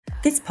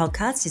This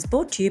podcast is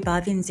brought to you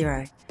by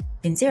VinZero.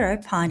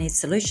 VinZero pioneers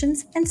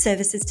solutions and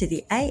services to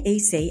the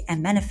AEC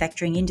and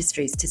manufacturing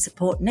industries to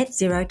support net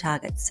zero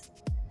targets.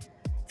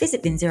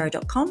 Visit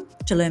vinzero.com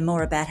to learn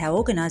more about how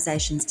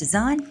organisations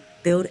design,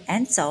 build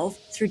and solve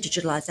through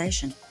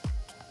digitalisation.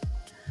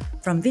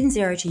 From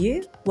VinZero to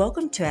you,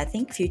 welcome to our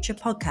Think Future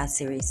podcast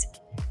series.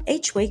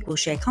 Each week we'll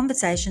share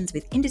conversations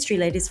with industry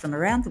leaders from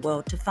around the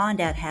world to find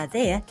out how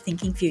they're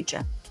thinking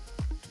future.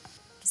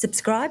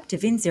 Subscribe to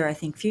VinZero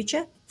Think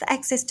Future for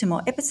access to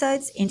more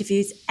episodes,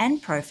 interviews and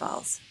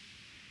profiles.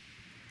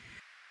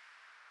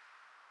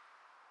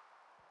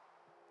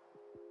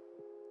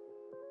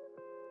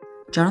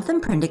 Jonathan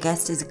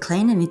Prendergast is a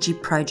clean energy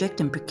project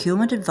and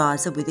procurement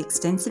advisor with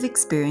extensive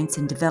experience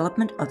in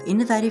development of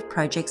innovative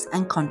projects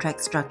and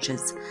contract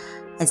structures.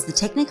 As the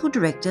Technical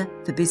Director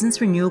for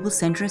Renewables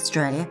Centre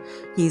Australia,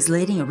 he is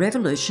leading a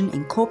revolution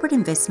in corporate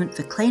investment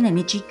for clean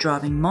energy,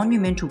 driving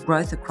monumental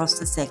growth across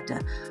the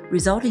sector,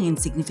 resulting in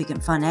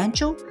significant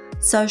financial,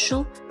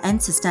 social and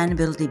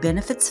sustainability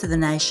benefits for the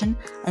nation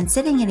and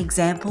setting an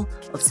example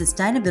of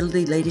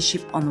sustainability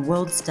leadership on the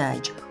world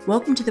stage.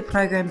 Welcome to the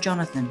program,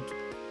 Jonathan.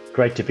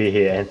 Great to be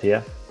here,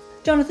 Anthea.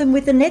 Jonathan,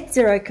 with the net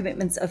zero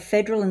commitments of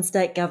federal and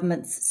state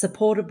governments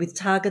supported with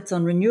targets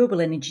on renewable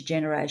energy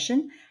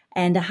generation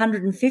and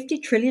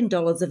 $150 trillion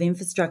of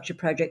infrastructure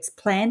projects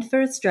planned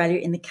for Australia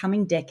in the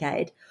coming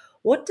decade,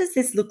 what does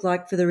this look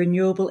like for the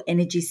renewable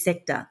energy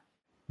sector?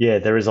 Yeah,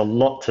 there is a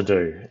lot to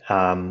do.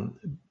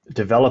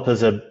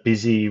 Developers are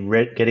busy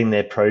getting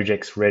their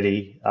projects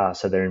ready,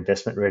 so their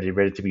investment ready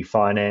to be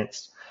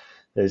financed.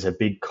 There's a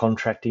big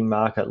contracting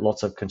market,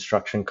 lots of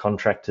construction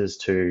contractors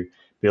to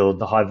build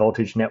the high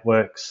voltage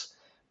networks,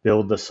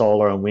 build the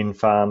solar and wind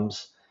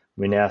farms.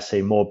 We now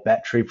see more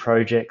battery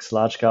projects,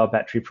 large-scale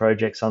battery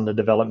projects under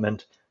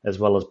development, as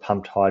well as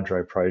pumped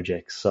hydro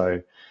projects.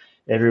 So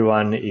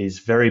everyone is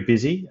very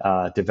busy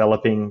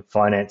developing,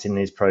 financing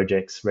these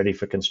projects, ready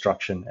for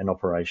construction and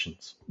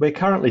operations. We're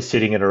currently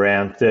sitting at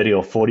around 30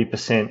 or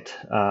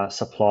 40%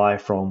 supply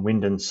from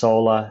wind and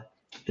solar.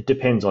 It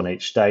depends on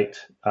each state.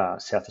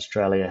 South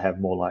Australia have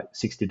more like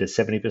 60 to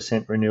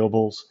 70%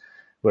 renewables,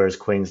 whereas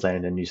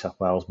Queensland and New South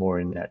Wales more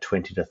in that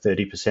 20 to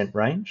 30%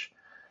 range.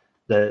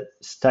 The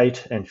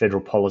state and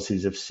federal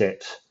policies have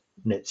set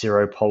net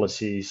zero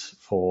policies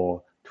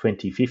for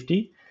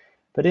 2050,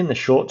 but in the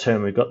short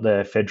term, we've got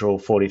the federal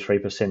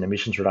 43%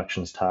 emissions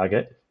reductions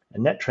target,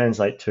 and that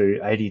translates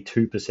to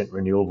 82%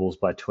 renewables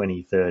by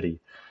 2030.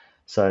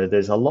 So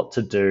there's a lot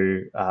to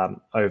do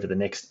over the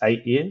next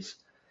 8 years.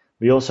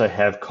 We also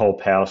have coal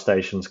power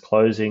stations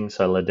closing,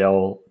 so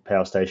Liddell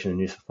Power Station in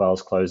New South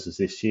Wales closes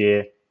this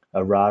year.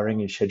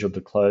 Eraring is scheduled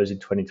to close in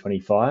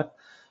 2025.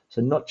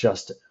 So not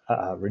just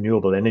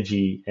renewable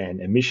energy and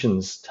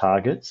emissions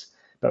targets,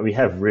 but we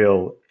have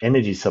real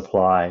energy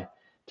supply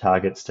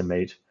targets to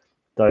meet.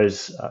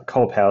 Those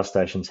coal power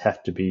stations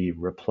have to be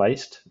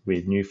replaced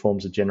with new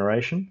forms of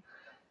generation.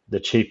 The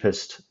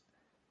cheapest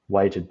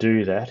way to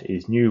do that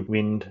is new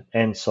wind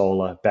and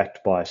solar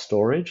backed by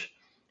storage,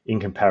 in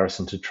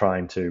comparison to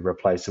trying to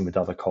replace them with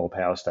other coal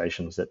power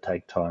stations that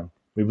take time.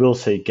 We will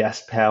see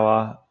gas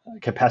power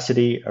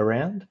capacity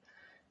around.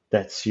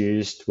 That's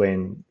used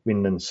when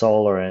wind and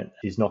solar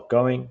is not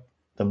going.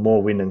 The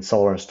more wind and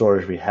solar and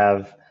storage we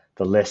have,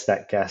 the less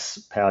that gas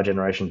power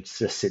generation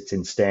just sits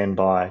in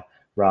standby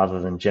rather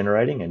than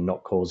generating and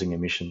not causing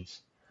emissions.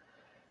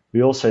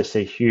 We also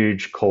see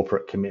huge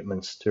corporate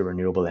commitments to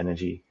renewable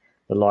energy.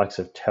 The likes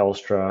of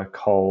Telstra,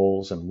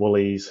 Coles and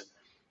Woolies,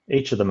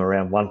 each of them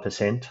around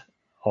 1%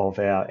 of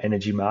our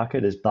energy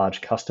market as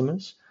large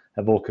customers,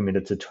 have all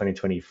committed to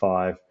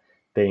 2025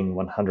 being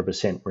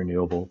 100%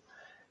 renewable.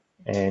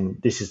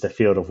 And this is the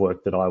field of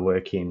work that I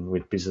work in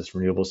with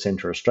Renewables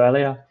Centre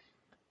Australia,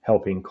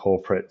 helping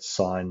corporates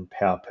sign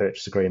power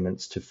purchase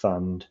agreements to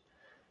fund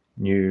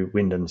new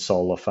wind and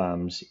solar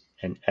farms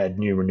and add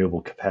new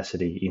renewable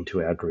capacity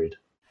into our grid.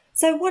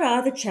 So what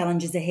are the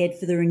challenges ahead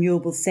for the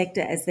renewable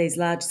sector as these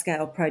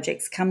large-scale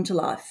projects come to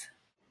life?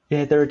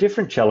 Yeah, there are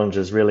different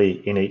challenges really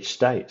in each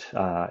state.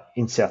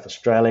 In South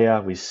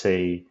Australia, we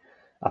see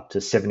up to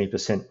 70%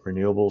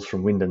 renewables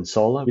from wind and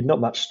solar, with not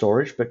much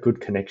storage, but good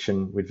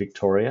connection with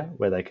Victoria,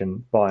 where they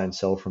can buy and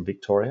sell from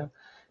Victoria.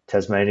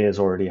 Tasmania is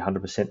already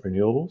 100%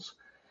 renewables.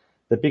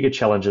 The bigger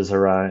challenges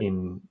are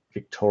in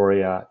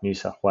Victoria, New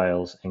South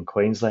Wales and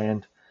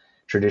Queensland,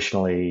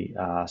 traditionally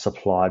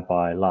supplied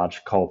by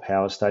large coal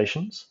power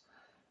stations,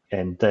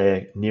 and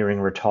they're nearing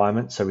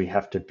retirement, so we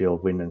have to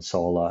build wind and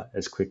solar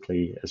as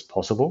quickly as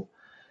possible.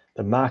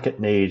 The market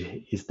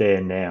need is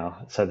there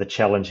now, so the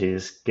challenge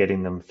is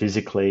getting them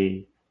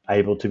physically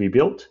able to be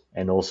built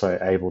and also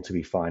able to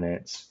be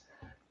financed.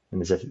 And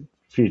there's a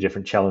few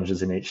different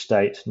challenges in each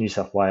state. New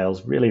South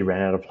Wales really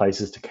ran out of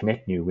places to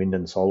connect new wind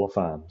and solar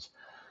farms.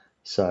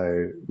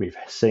 So we've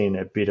seen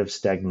a bit of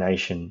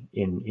stagnation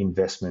in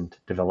investment,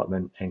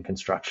 development and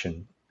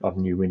construction of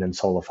new wind and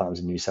solar farms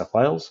in New South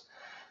Wales.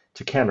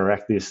 To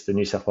counteract this, the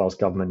New South Wales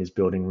government is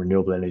building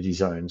renewable energy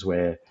zones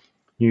where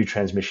new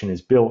transmission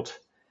is built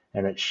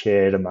and it's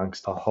shared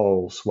amongst a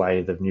whole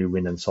swathe of new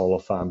wind and solar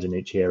farms in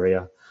each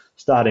area.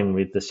 starting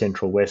with the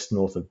Central West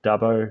north of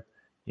Dubbo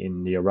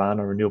in the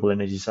Arana Renewable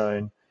Energy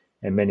Zone,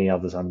 and many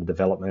others under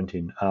development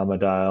in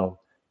Armidale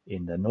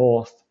in the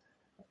north,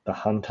 the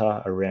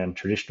Hunter around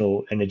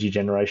traditional energy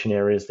generation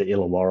areas, the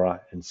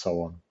Illawarra, and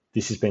so on.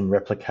 This has been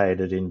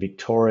replicated in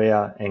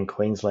Victoria and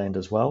Queensland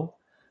as well,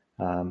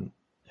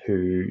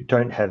 who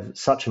don't have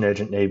such an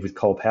urgent need with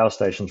coal power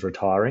stations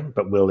retiring,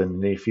 but will in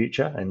the near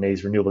future, and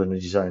these renewable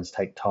energy zones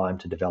take time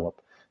to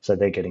develop, so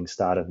they're getting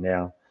started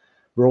now.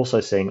 We're also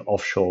seeing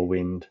offshore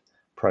wind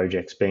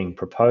projects being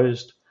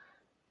proposed.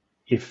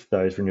 If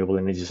those renewable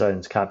energy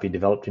zones can't be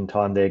developed in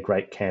time, they're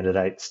great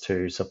candidates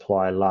to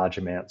supply large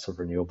amounts of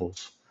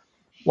renewables.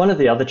 One of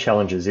the other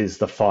challenges is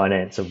the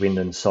finance of wind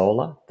and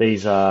solar.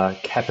 These are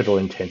capital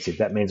intensive.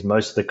 That means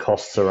most of the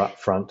costs are up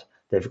front.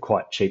 They're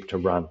quite cheap to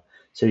run.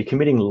 So you're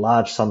committing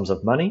large sums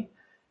of money.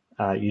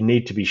 You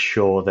need to be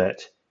sure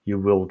that you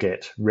will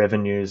get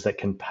revenues that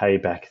can pay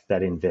back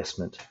that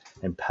investment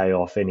and pay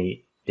off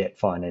any debt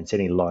finance,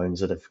 any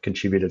loans that have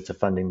contributed to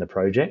funding the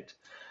project.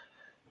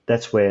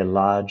 That's where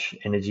large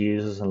energy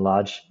users and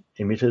large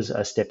emitters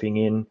are stepping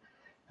in,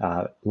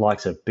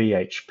 likes of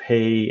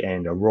BHP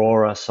and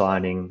Aurora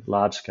signing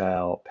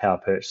large-scale power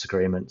purchase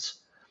agreements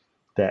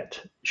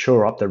that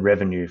shore up the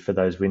revenue for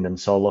those wind and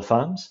solar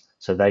farms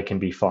so they can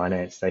be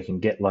financed. They can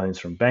get loans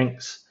from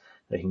banks,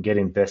 they can get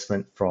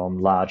investment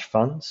from large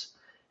funds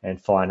and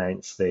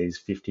finance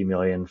these $50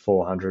 million,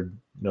 $400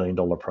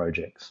 million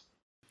projects.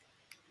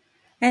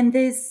 And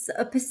there's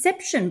a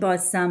perception by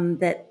some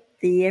that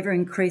the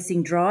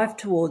ever-increasing drive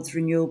towards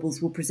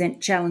renewables will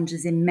present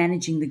challenges in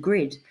managing the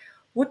grid.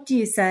 What do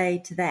you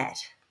say to that?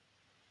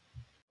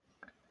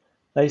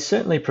 They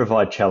certainly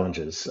provide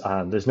challenges.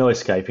 There's no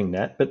escaping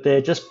that, but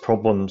they're just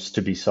problems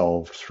to be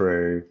solved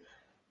through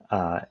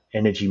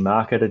energy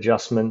market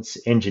adjustments,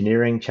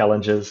 engineering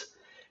challenges.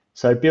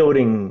 So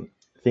building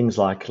things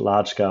like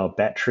large-scale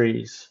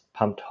batteries,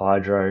 pumped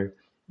hydro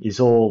is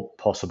all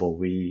possible.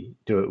 We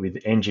do it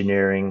with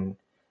engineering,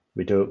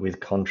 we do it with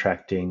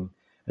contracting.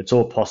 It's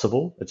all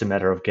possible. It's a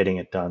matter of getting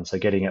it done. So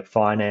getting it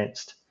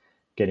financed,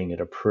 getting it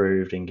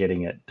approved, and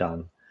getting it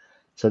done.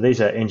 So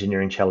these are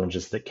engineering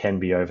challenges that can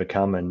be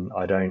overcome, and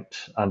I don't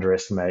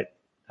underestimate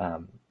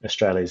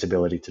Australia's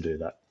ability to do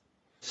that.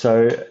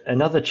 So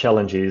another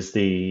challenge is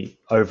the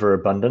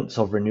overabundance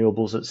of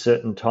renewables at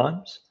certain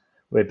times.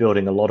 We're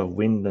building a lot of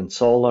wind and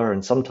solar,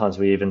 and sometimes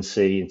we even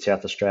see in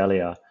South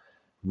Australia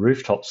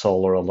rooftop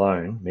solar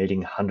alone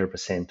meeting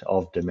 100%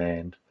 of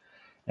demand.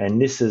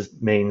 And this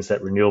means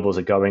that renewables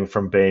are going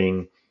from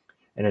being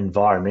an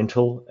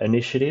environmental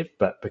initiative,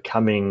 but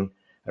becoming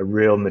a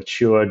real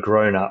mature,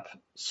 grown-up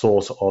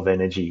source of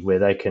energy where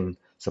they can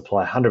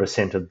supply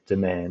 100% of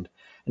demand.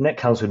 And that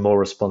comes with more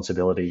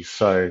responsibilities.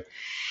 So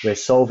we're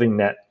solving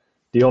that.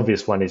 The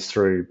obvious one is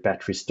through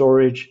battery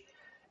storage.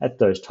 At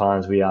those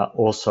times, we are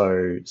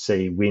also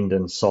see wind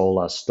and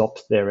solar stop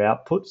their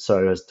output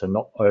so as to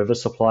not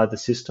oversupply the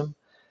system.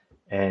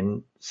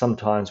 And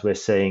sometimes we're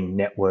seeing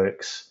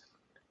networks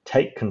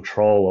take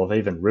control of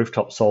even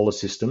rooftop solar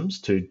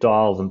systems to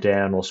dial them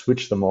down or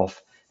switch them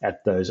off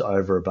at those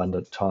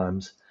overabundant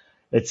times.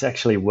 It's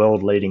actually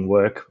world-leading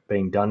work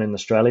being done in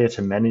Australia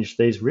to manage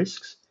these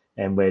risks,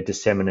 and we're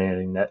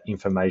disseminating that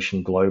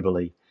information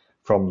globally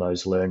from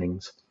those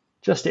learnings.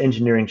 Just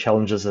engineering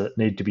challenges that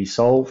need to be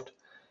solved,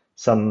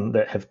 some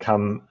that have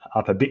come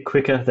up a bit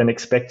quicker than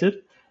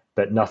expected,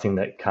 but nothing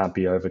that can't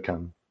be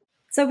overcome.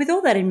 So with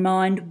all that in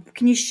mind,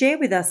 can you share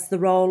with us the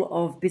role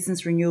of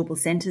Business Renewable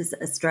Centres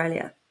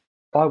Australia?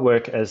 I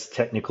work as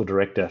Technical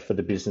Director for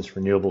the Business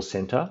Renewables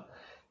Centre.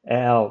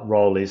 Our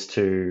role is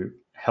to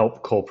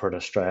help corporate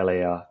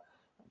Australia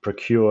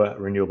procure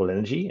renewable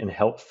energy and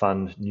help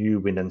fund new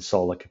wind and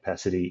solar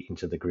capacity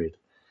into the grid.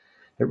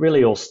 It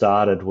really all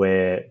started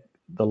where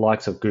the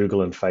likes of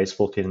Google and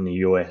Facebook in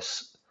the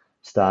US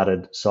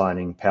started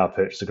signing power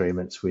purchase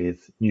agreements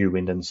with new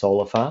wind and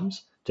solar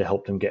farms to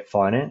help them get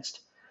financed.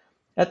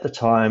 At the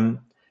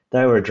time,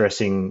 they were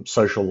addressing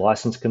social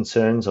license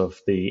concerns of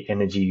the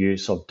energy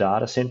use of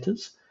data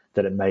centres,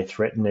 that it may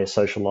threaten their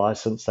social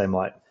license. They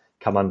might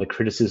come under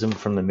criticism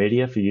from the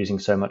media for using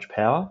so much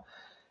power.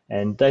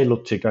 And they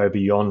look to go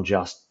beyond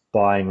just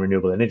buying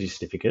renewable energy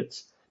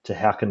certificates to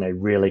how can they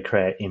really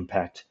create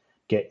impact,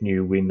 get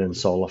new wind and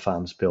solar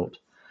farms built.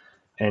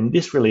 And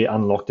this really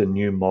unlocked a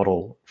new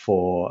model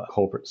for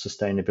corporate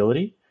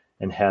sustainability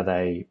and how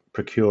they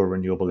procure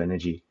renewable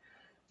energy.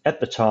 At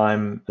the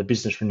time, the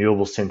Business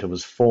Renewables Centre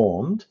was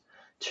formed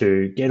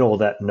to get all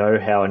that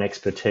know-how and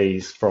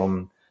expertise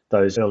from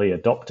those early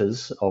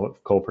adopters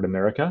of corporate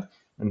America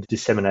and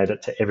disseminate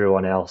it to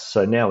everyone else.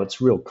 So now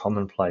it's real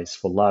commonplace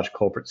for large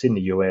corporates in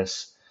the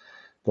US,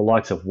 the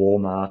likes of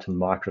Walmart and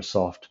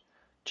Microsoft,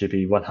 to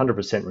be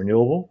 100%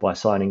 renewable by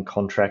signing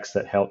contracts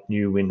that help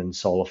new wind and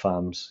solar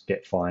farms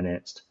get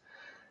financed.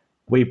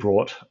 We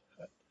brought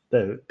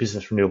the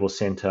Business Renewables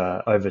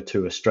Centre over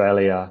to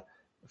Australia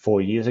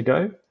 4 years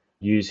ago,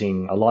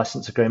 using a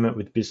license agreement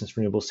with Business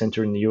Renewables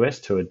Centre in the US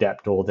to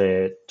adapt all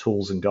their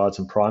tools and guides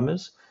and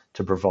primers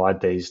to provide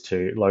these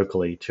to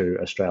locally to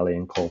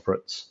Australian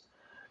corporates.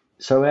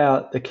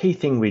 So the key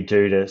thing we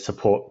do to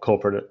support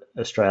corporate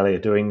Australia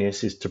doing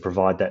this is to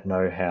provide that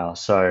know-how.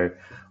 So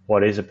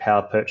what is a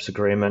power purchase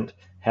agreement?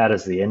 How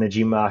does the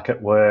energy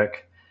market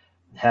work?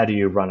 How do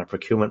you run a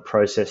procurement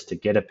process to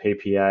get a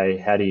PPA?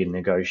 How do you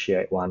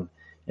negotiate one?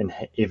 And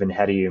even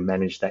how do you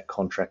manage that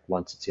contract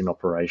once it's in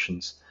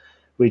operations?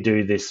 We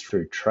do this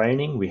through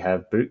training. We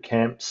have boot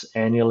camps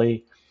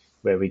annually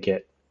where we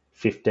get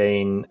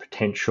 15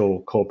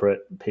 potential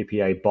corporate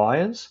PPA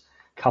buyers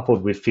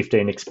coupled with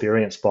 15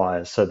 experienced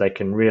buyers so they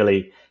can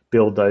really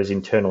build those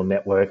internal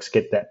networks,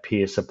 get that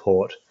peer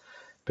support.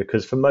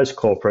 Because for most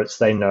corporates,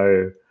 they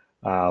know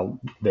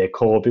their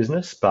core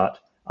business, but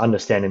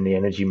understanding the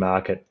energy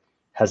market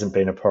hasn't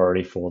been a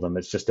priority for them.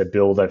 It's just a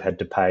bill they've had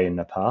to pay in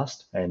the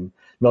past, and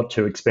not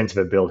too expensive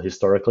a bill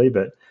historically,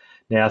 but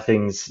now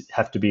things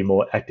have to be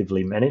more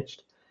actively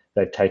managed.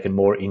 They've taken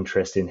more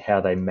interest in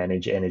how they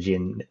manage energy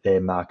and their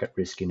market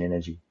risk in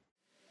energy.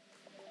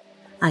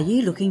 Are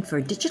you looking for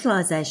a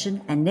digitalisation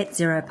and net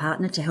zero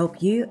partner to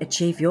help you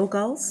achieve your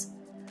goals?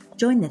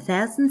 Join the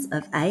thousands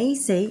of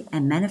AEC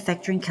and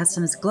manufacturing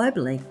customers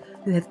globally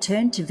who have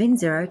turned to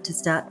VinZero to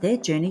start their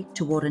journey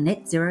toward a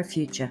net zero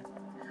future.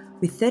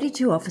 With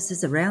 32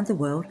 offices around the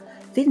world,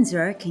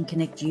 VinZero can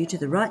connect you to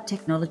the right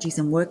technologies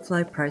and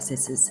workflow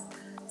processes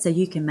so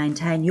you can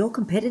maintain your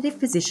competitive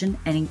position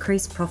and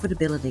increase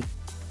profitability.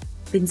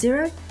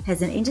 VinZero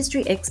has an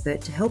industry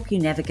expert to help you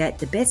navigate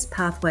the best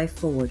pathway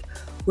forward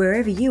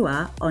wherever you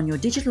are on your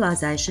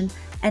digitalisation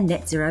and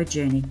net zero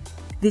journey.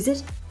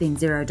 Visit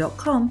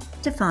vinzero.com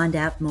to find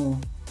out more.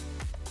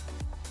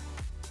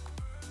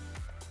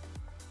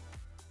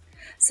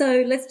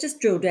 So let's just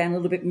drill down a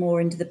little bit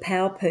more into the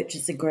power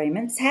purchase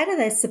agreements. How do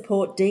they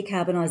support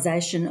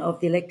decarbonisation of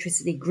the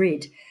electricity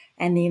grid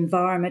and the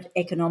environment,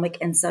 economic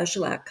and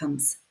social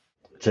outcomes?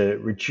 To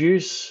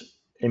reduce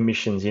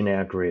emissions in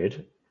our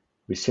grid,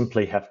 we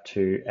simply have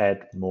to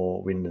add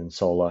more wind and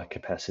solar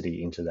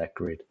capacity into that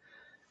grid.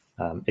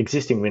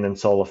 Existing wind and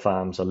solar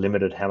farms are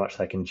limited how much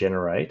they can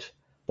generate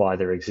by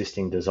their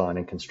existing design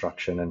and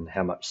construction and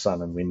how much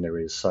sun and wind there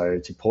is. So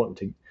it's important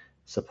to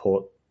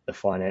support the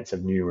finance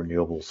of new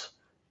renewables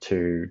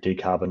to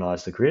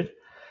decarbonise the grid.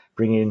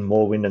 Bringing in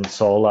more wind and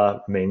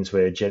solar means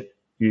we're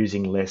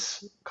using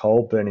less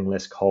coal, burning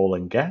less coal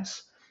and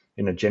gas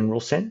in a general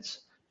sense.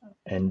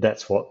 And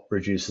that's what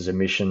reduces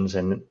emissions,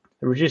 and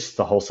it reduces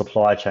the whole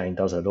supply chain,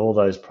 does it? All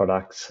those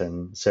products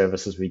and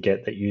services we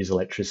get that use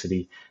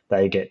electricity,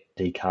 they get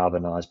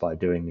decarbonised by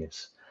doing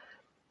this.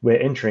 We're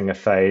entering a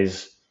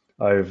phase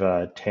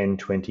over 10,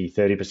 20,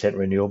 30%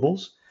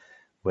 renewables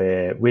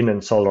where wind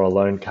and solar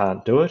alone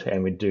can't do it,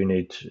 and we do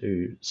need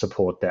to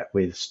support that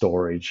with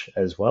storage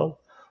as well.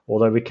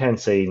 Although we can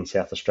see in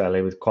South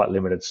Australia with quite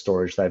limited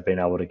storage, they've been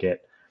able to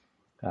get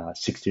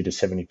 60 to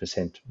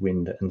 70%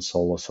 wind and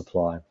solar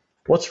supply.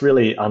 What's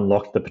really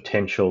unlocked the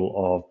potential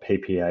of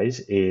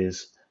PPAs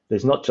is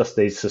there's not just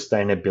these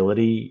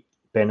sustainability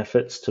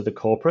benefits to the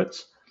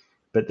corporates,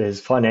 but there's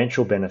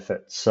financial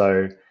benefits.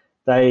 So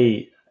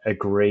they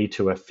agree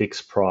to a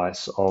fixed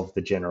price of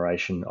the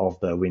generation of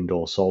the wind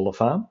or solar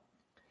farm.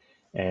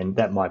 And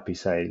that might be,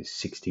 say,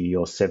 $60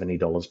 or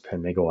 $70 per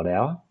megawatt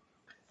hour.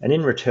 And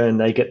in return,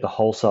 they get the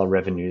wholesale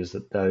revenues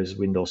that those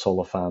wind or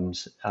solar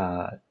farms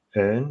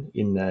earn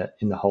in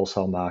the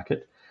wholesale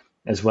market,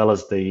 as well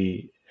as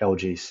the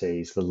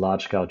LGCs, the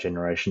large-scale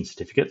generation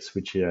certificates,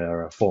 which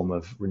are a form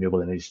of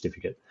renewable energy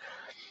certificate.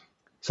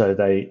 So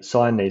they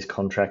sign these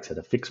contracts at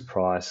a fixed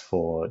price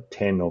for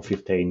 10 or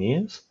 15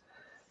 years,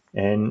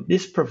 and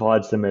this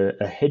provides them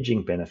a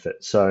hedging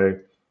benefit. So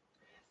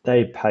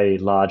they pay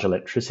large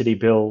electricity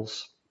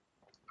bills.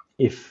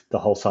 If the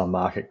wholesale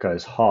market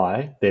goes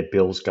high, their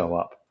bills go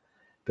up.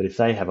 But if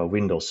they have a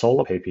wind or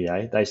solar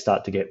PPA, they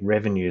start to get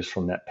revenues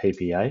from that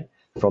PPA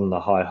from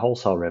the high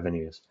wholesale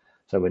revenues.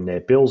 So when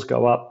their bills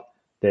go up,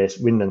 their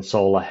wind and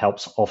solar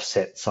helps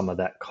offset some of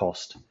that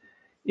cost.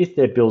 If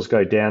their bills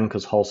go down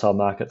because wholesale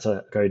markets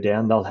go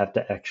down, they'll have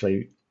to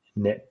actually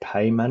net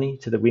pay money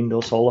to the wind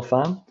or solar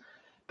farm,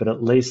 but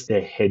at least they're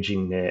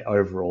hedging their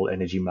overall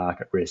energy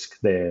market risk.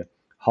 Their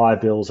high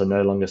bills are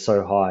no longer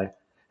so high,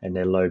 and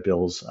their low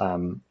bills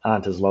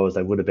aren't as low as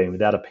they would have been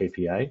without a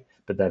PPA,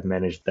 but they've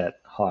managed that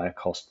higher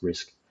cost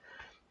risk.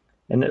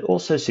 And it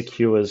also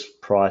secures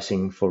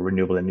pricing for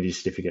renewable energy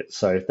certificates.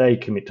 So if they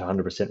commit to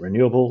 100%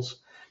 renewables,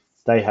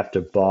 they have to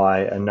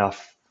buy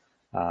enough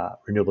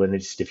renewable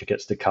energy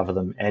certificates to cover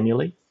them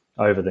annually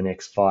over the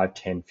next 5,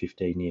 10,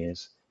 15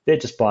 years. They're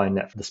just buying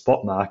that for the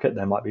spot market.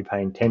 They might be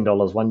paying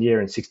 $10 one year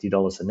and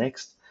 $60 the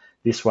next.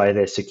 This way,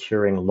 they're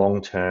securing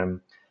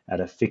long-term at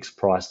a fixed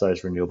price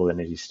those renewable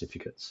energy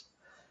certificates.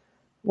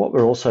 What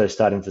we're also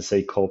starting to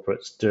see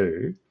corporates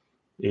do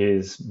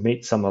is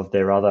meet some of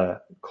their other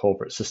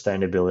corporate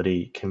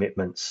sustainability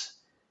commitments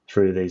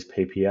through these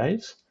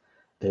PPAs.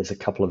 There's a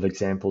couple of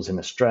examples in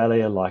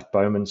Australia, like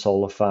Bowman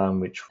Solar Farm,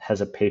 which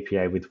has a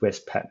PPA with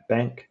Westpac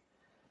Bank.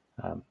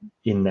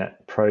 In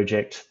that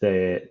project,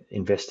 they're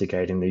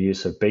investigating the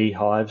use of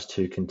beehives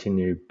to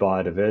continue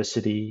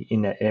biodiversity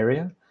in that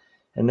area.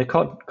 And the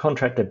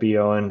contractor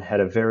BON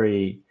had a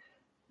very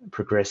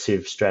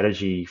progressive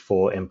strategy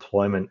for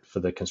employment for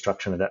the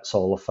construction of that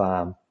solar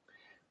farm,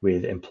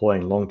 with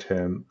employing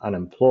long-term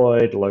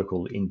unemployed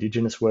local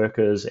Indigenous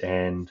workers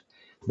and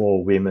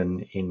more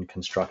women in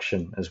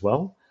construction as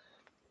well.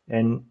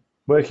 And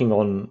working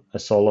on a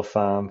solar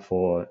farm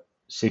for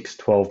 6,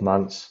 12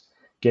 months,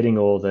 getting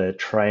all the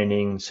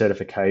training,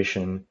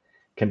 certification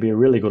can be a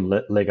really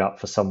good leg up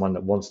for someone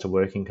that wants to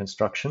work in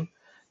construction,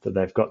 that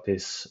they've got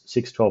this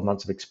 6, 12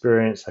 months of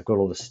experience, they've got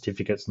all the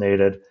certificates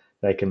needed,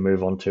 they can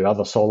move on to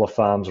other solar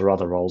farms or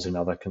other roles in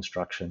other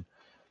construction.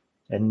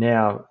 And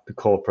now the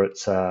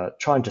corporates are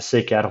trying to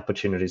seek out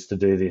opportunities to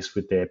do this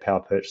with their power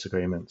purchase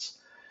agreements.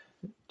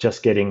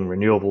 Just getting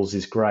renewables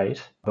is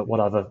great, but what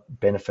other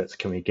benefits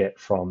can we get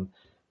from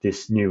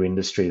this new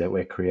industry that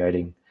we're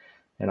creating?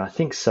 And I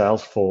think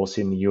Salesforce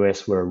in the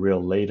US were a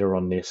real leader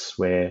on this,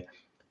 where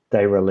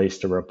they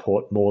released a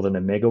report, More Than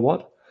a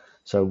Megawatt.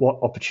 So what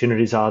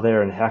opportunities are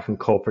there, and how can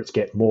corporates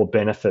get more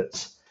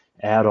benefits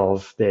out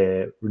of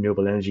their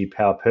renewable energy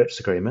power purchase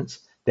agreements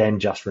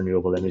than just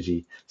renewable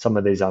energy, some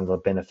of these other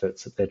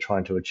benefits that they're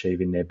trying to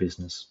achieve in their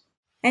business.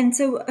 And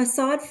so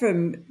aside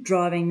from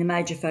driving the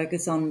major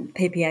focus on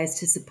PPAs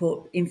to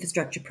support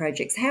infrastructure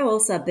projects, how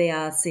else are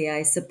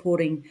BRCA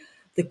supporting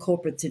the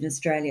corporates in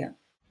Australia?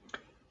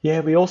 Yeah,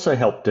 we also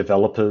help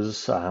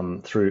developers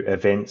through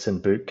events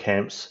and boot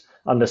camps,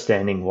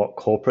 understanding what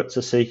corporates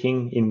are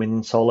seeking in wind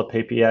and solar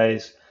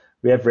PPAs.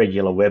 We have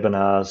regular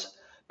webinars,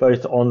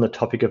 both on the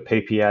topic of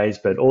PPAs,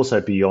 but also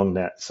beyond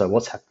that. So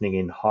what's happening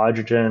in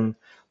hydrogen?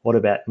 What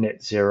about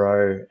net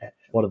zero?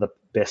 What are the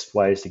best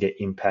ways to get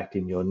impact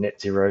in your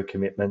net zero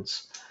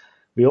commitments?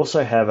 We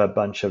also have a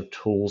bunch of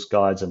tools,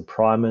 guides, and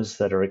primers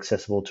that are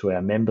accessible to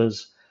our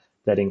members.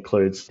 That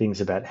includes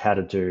things about how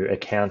to do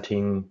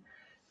accounting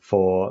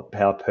for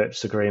power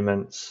purchase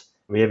agreements.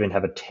 We even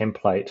have a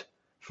template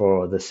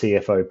for the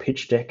CFO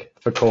pitch deck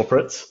for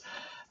corporates,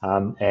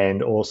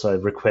 and also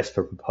request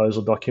for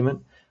proposal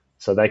document.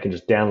 So they can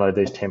just download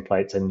these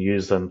templates and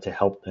use them to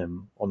help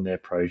them on their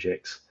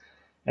projects.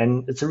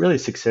 And it's a really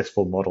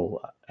successful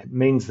model. It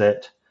means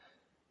that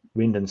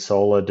wind and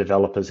solar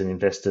developers and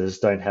investors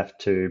don't have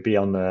to be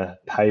on the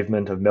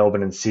pavement of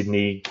Melbourne and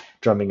Sydney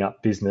drumming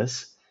up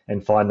business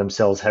and find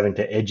themselves having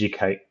to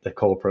educate the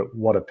corporate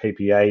what a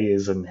PPA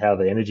is and how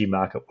the energy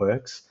market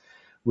works.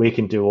 We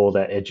can do all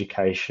that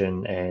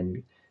education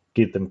and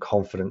give them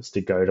confidence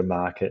to go to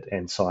market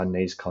and sign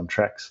these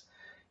contracts.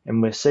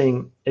 And we're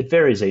seeing, it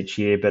varies each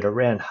year, but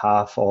around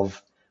half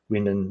of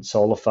wind and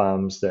solar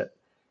farms that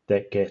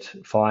get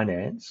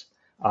finance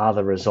are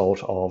the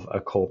result of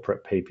a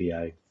corporate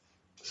PPA.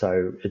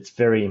 So it's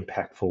very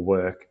impactful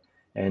work,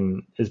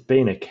 and has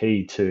been a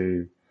key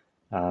to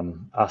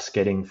us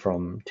getting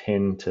from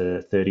 10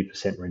 to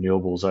 30%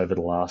 renewables over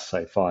the last,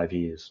 say, 5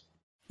 years.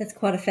 That's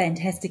quite a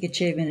fantastic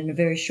achievement in a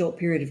very short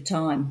period of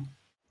time.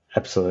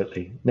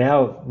 Absolutely.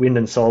 Now wind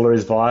and solar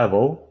is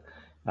viable.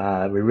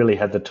 We really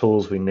have the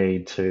tools we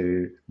need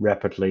to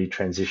rapidly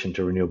transition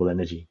to renewable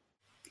energy.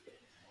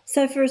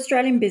 So for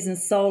Australian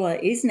business, solar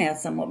is now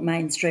somewhat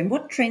mainstream.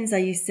 What trends are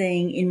you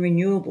seeing in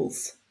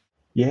renewables?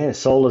 Yeah,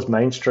 solar's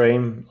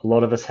mainstream. A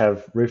lot of us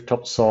have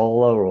rooftop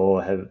solar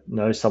or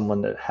know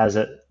someone that has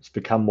it. It's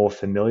become more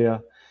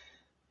familiar.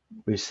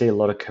 We see a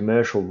lot of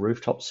commercial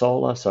rooftop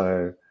solar,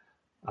 so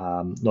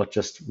not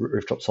just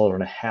rooftop solar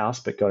in a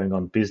house, but going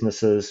on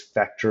businesses,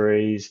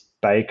 factories,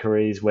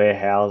 bakeries,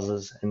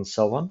 warehouses, and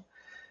so on.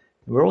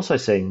 And we're also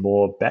seeing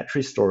more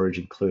battery storage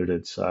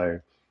included.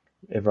 So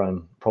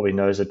everyone probably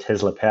knows a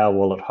Tesla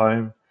Powerwall at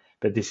home,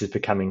 but this is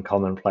becoming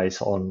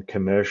commonplace on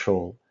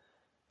commercial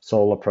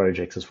solar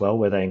projects as well,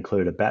 where they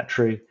include a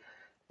battery.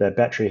 The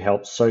battery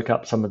helps soak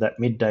up some of that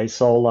midday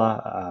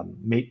solar,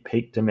 meet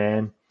peak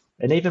demand,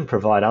 and even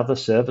provide other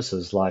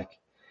services, like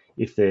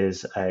if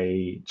there's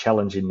a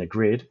challenge in the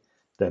grid,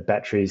 the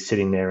battery is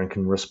sitting there and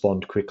can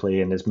respond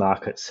quickly, and there's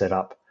markets set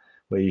up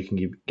where you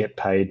can get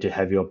paid to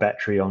have your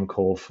battery on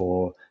call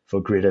for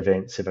grid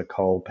events. If a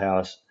coal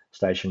power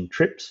station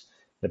trips,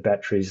 the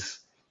batteries,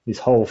 this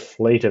whole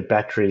fleet of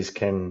batteries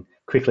can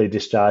quickly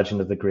discharge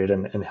into the grid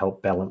and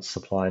help balance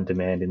supply and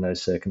demand in those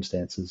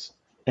circumstances.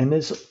 And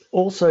there's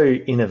also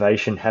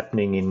innovation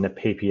happening in the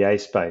PPA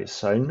space.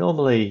 So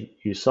normally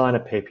you sign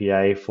a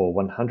PPA for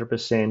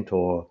 100%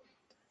 or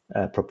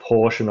a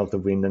proportion of the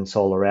wind and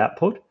solar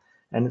output,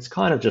 and it's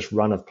kind of just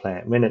run of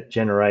plant. When it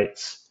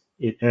generates,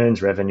 it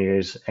earns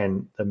revenues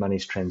and the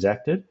money's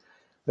transacted.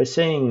 We're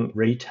seeing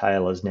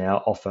retailers now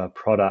offer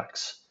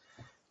products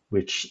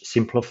which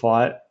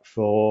simplify it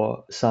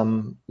for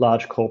some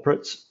large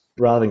corporates.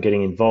 Rather than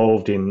getting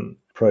involved in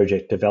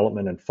project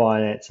development and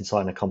finance and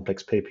sign a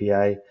complex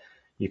PPA,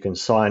 you can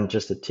sign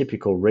just a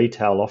typical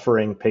retail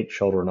offering, peak,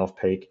 shoulder, and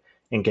off-peak,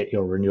 and get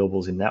your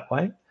renewables in that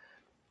way.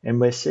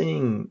 And we're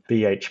seeing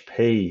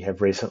BHP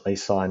have recently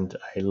signed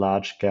a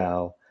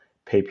large-scale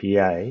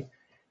PPA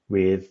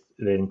that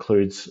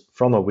includes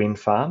from a wind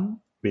farm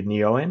with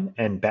Neoen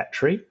and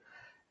battery,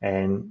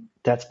 and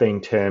that's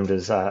being termed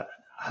as a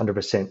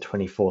 100%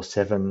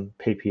 24/7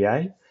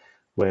 PPA,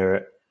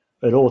 where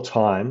at all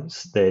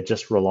times they're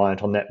just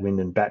reliant on that wind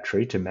and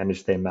battery to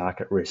manage their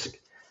market risk.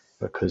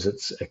 because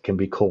it can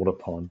be called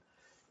upon.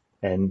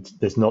 And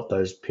there's not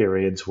those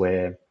periods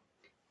where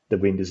the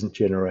wind isn't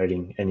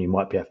generating and you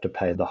might be able to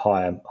pay the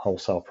higher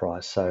wholesale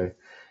price. So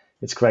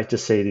it's great to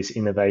see this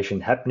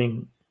innovation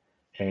happening,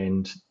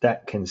 and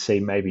that can see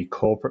maybe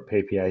corporate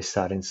PPAs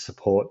starting to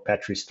support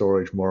battery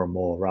storage more and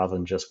more rather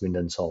than just wind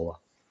and solar.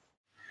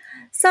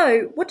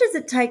 So, what does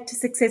it take to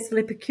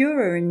successfully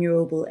procure a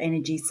renewable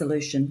energy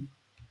solution?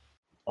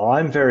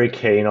 I'm very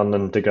keen on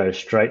them to go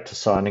straight to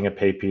signing a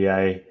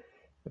PPA,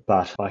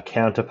 but my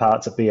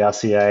counterparts at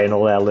BRCA and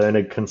all our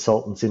learned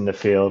consultants in the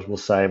field will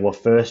say, well,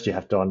 first you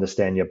have to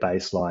understand your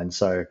baseline.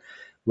 So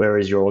where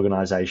is your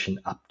organisation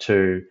up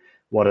to?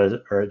 What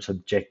are its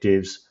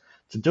objectives?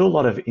 To do a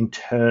lot of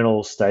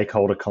internal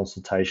stakeholder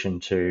consultation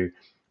to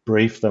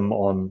brief them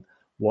on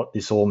what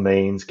this all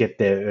means, get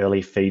their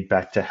early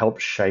feedback to help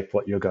shape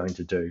what you're going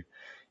to do.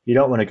 You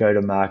don't want to go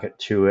to market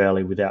too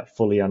early without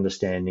fully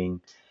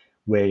understanding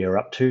where you're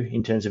up to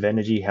in terms of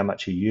energy, how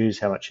much you use,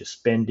 how much you're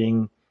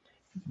spending,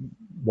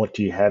 what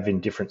do you have in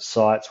different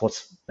sites,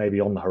 what's maybe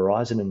on the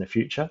horizon in the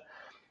future,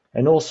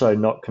 and also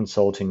not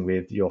consulting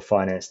with your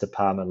finance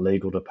department,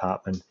 legal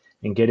department,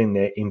 and getting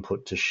their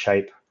input to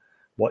shape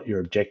what your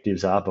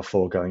objectives are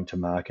before going to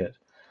market.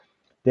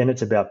 Then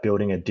it's about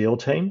building a deal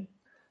team.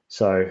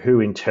 So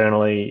who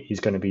internally is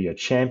going to be your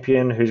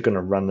champion, who's going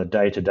to run the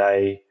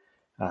day-to-day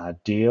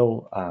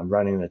deal,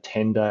 running the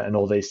tender and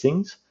all these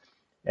things,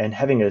 and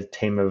having a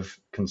team of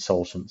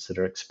consultants that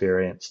are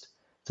experienced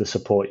to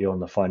support you on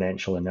the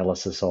financial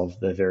analysis of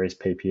the various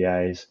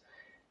PPAs,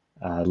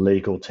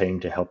 legal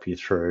team to help you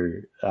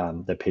through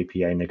the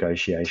PPA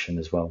negotiation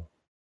as well.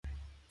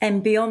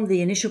 And beyond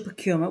the initial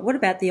procurement, what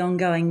about the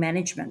ongoing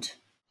management?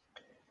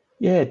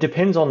 Yeah, it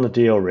depends on the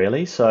deal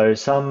really. So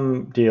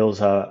some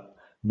deals are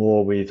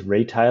more with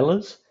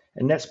retailers,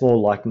 and that's more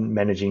like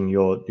managing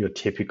your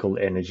typical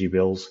energy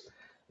bills.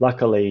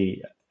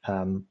 Luckily,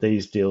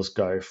 these deals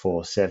go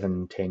for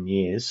 7-10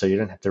 years, so you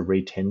don't have to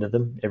re-tender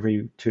them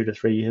every 2 to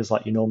 3 years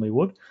like you normally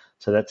would.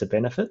 So that's a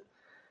benefit.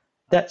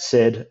 That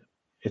said,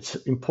 it's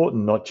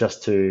important not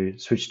just to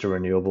switch to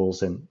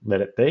renewables and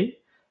let it be.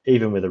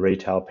 Even with a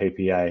retail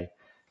PPA,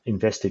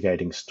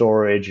 investigating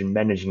storage and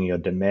managing your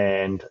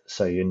demand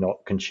so you're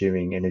not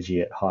consuming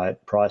energy at high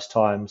price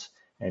times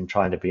and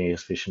trying to be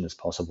as efficient as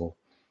possible.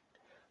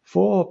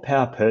 For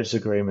power purchase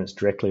agreements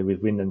directly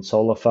with wind and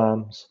solar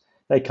farms,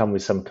 they come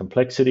with some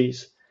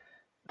complexities.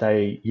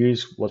 They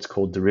use what's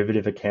called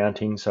derivative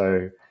accounting,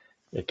 so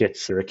it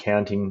gets their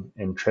accounting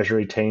and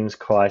treasury teams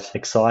quite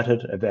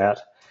excited about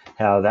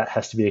how that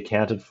has to be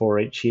accounted for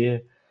each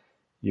year.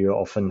 You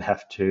often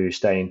have to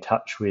stay in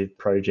touch with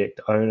project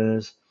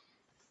owners.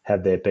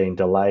 Have there been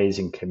delays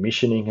in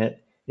commissioning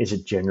it? Is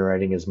it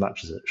generating as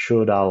much as it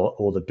should? Are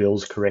all the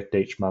bills correct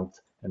each month?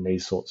 And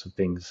these sorts of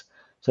things.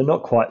 So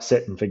not quite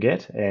set and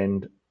forget,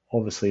 and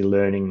obviously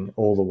learning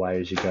all the way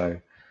as you go.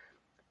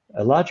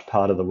 A large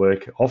part of the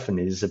work often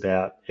is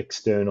about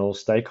external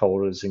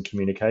stakeholders and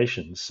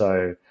communications.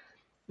 So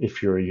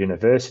if you're a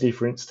university,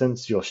 for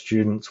instance, your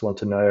students want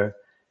to know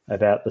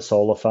about the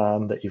solar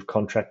farm that you've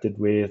contracted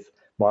with,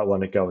 might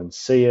want to go and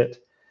see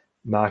it.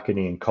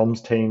 Marketing and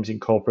comms teams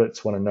in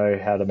corporates want to know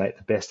how to make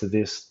the best of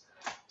this.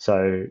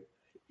 So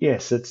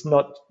yes, it's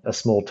not a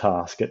small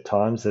task at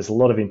times. There's a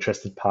lot of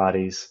interested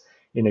parties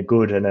in a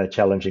good and a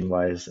challenging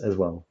ways as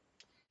well.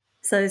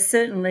 So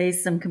certainly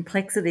some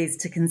complexities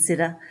to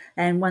consider.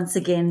 And once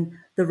again,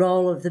 the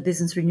role of the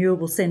Business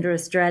Renewables Centre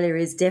Australia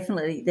is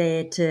definitely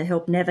there to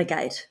help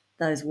navigate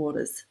those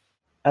waters.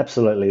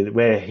 Absolutely.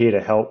 We're here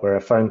to help. We're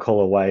a phone call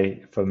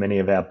away from many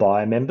of our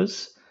buyer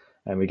members,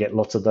 and we get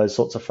lots of those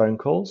sorts of phone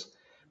calls.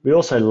 We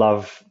also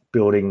love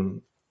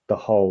building the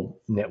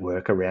whole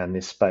network around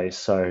this space.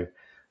 So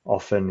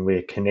often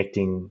we're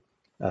connecting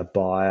a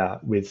buyer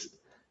with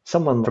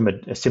someone from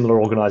a similar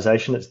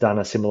organisation that's done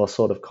a similar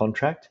sort of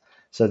contract,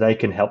 so they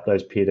can help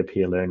those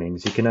peer-to-peer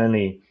learnings. You can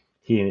only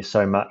hear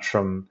so much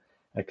from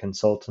a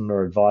consultant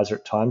or advisor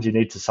at times. You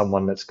need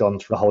someone that's gone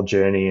through the whole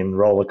journey and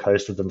roller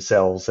coaster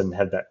themselves and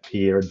have that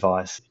peer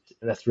advice.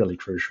 That's really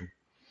crucial.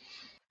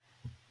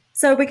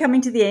 So we're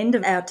coming to the end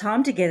of our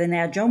time together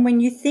now, John. When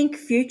you think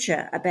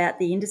future about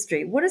the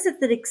industry, what is it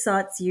that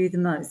excites you the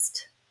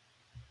most?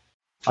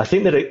 I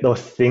think that the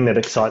thing that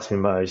excites me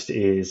most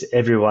is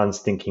everyone's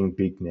thinking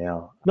big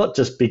now. Not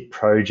just big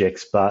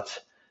projects, but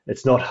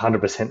it's not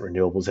 100%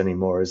 renewables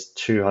anymore. It's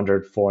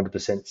 200, 400%,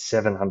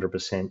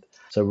 700%.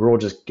 So we're all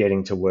just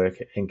getting to work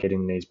and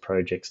getting these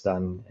projects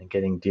done and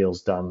getting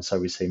deals done. So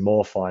we see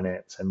more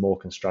finance and more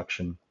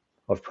construction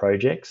of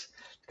projects.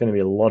 It's going to be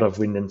a lot of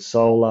wind and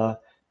solar,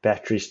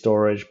 battery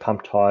storage,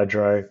 pumped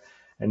hydro,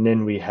 and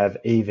then we have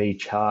EV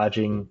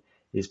charging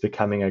is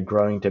becoming a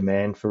growing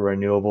demand for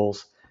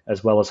renewables,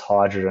 as well as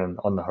hydrogen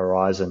on the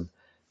horizon.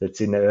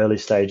 That's in the early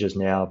stages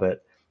now,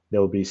 but there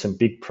will be some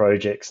big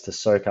projects to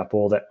soak up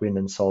all that wind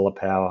and solar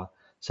power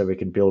so we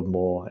can build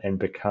more and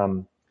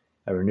become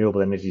a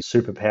renewable energy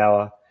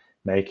superpower,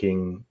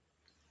 making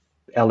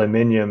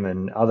aluminium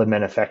and other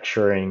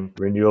manufacturing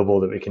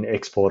renewable that we can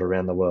export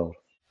around the world.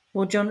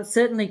 Well, John, it's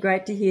certainly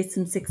great to hear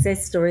some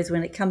success stories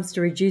when it comes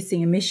to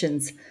reducing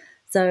emissions.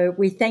 So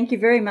we thank you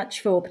very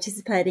much for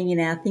participating in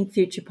our Think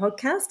Future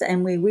podcast,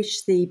 and we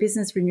wish the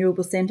Business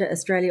Renewables Centre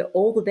Australia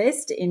all the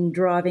best in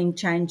driving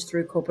change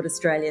through corporate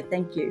Australia.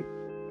 Thank you.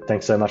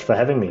 Thanks so much for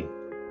having me.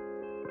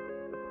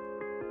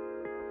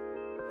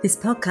 This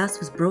podcast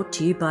was brought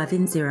to you by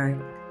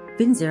VinZero.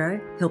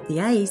 VinZero help the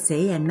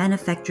AEC and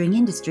manufacturing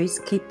industries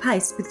keep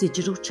pace with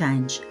digital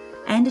change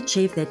and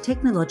achieve their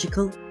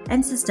technological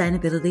and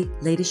sustainability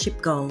leadership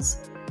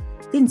goals.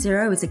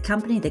 VinZero is a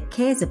company that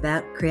cares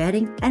about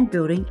creating and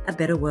building a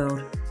better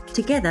world.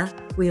 Together,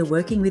 we are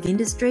working with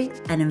industry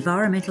and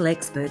environmental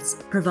experts,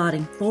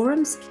 providing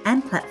forums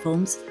and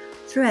platforms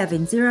through our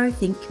VinZero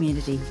Think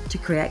community to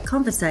create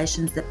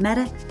conversations that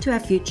matter to our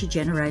future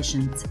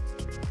generations.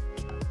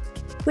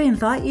 We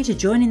invite you to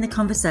join in the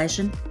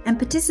conversation and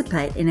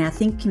participate in our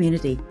Think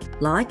community.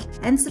 Like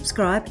and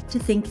subscribe to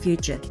Think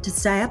Future to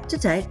stay up to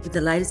date with the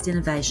latest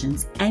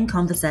innovations and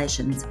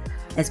conversations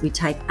as we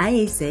take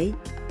AEC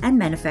and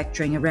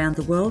manufacturing around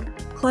the world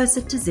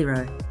closer to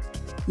zero.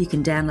 You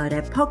can download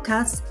our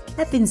podcasts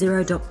at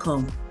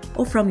vinzero.com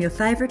or from your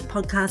favourite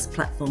podcast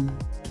platform.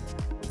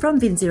 From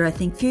VinZero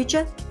Think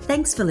Future,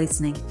 thanks for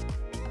listening.